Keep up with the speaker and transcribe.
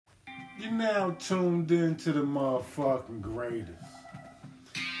You're now tuned in to the motherfucking greatest.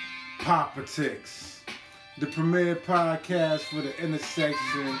 Politics, the premier podcast for the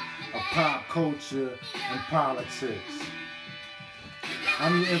intersection of pop culture and politics.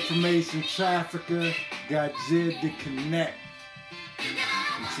 I'm your information trafficker, got Jid to connect.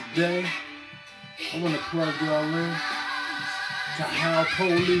 And today, I want to plug y'all in to how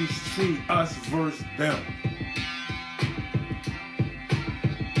police treat us versus them.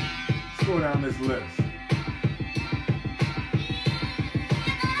 Let's go down this list.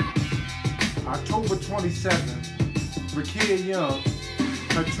 October 27th, Rickia Young,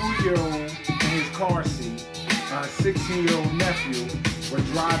 her 2-year-old in his car seat, and her 16-year-old nephew were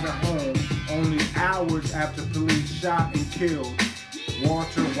driving home only hours after police shot and killed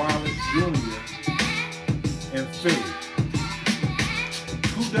Walter Wallace Jr. in Philly.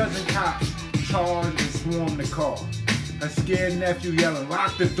 24 cops charged and swarmed the car. Her scared nephew yelling,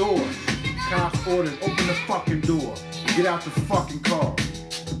 "Lock the doors!" Cops ordered, "Open the fucking door. Get out the fucking car."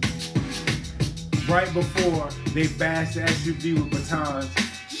 Right before they bashed the SUV with batons,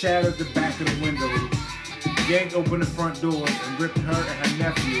 shattered the back of the windows, yanked open the front doors, and ripped her and her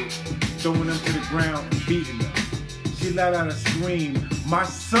nephew, throwing them to the ground and beating them. She let out a scream, "My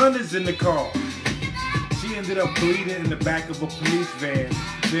son is in the car!" She ended up bleeding in the back of a police van,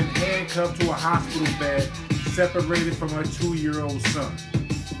 then handcuffed to a hospital bed, separated from her 2-year-old son.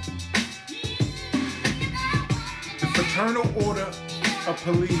 The Fraternal Order of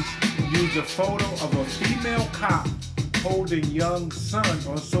Police used a photo of a female cop holding young son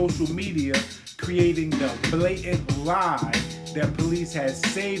on social media, creating the blatant lie that police had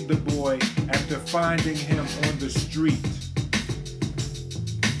saved the boy after finding him on the street.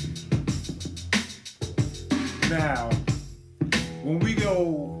 Now, when we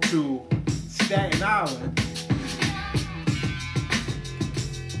go to Staten Island,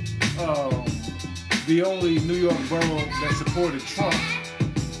 the only New York borough that supported Trump,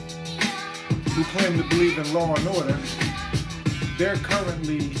 who claim to believe in law and order, they're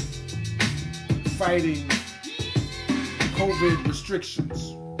currently fighting COVID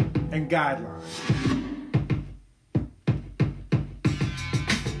restrictions and guidelines.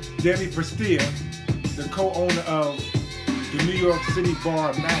 Presti, the co-owner of the New York City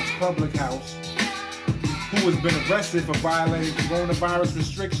bar Max Public House, who has been arrested for violating coronavirus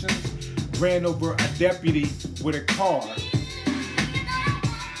restrictions, ran over a deputy with a car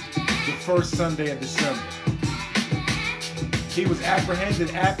the first Sunday of December. He was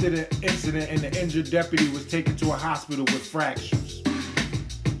apprehended after the incident, and the injured deputy was taken to a hospital with fractures.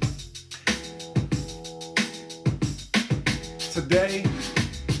 Today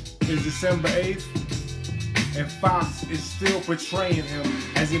is December 8th, and Fox is still portraying him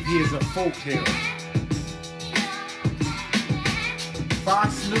as if he is a folk hero.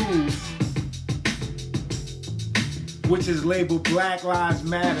 Fox News, which is labeled Black Lives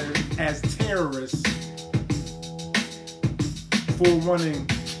Matter as terrorists for wanting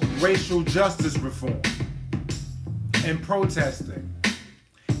racial justice reform and protesting,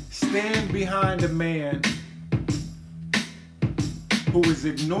 stand behind a man who is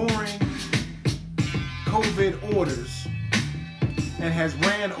ignoring COVID orders and has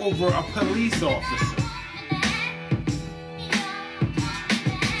ran over a police officer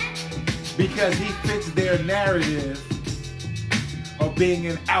because he fits their narrative of being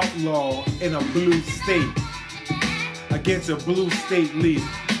an outlaw in a blue state against a blue state leader.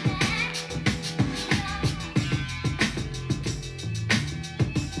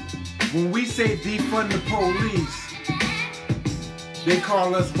 When we say defund the police, they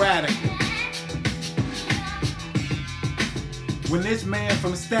call us radical. When this man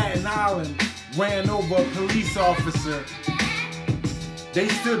from Staten Island ran over a police officer, they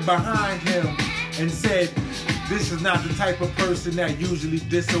stood behind him and said, "This is not the type of person that usually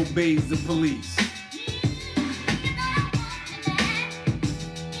disobeys the police."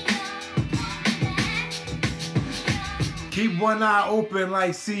 Keep one eye open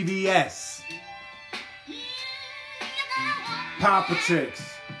like CVS. Politics,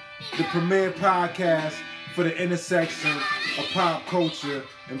 the premier podcast for the intersection of pop culture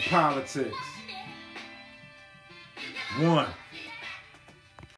and politics. 1.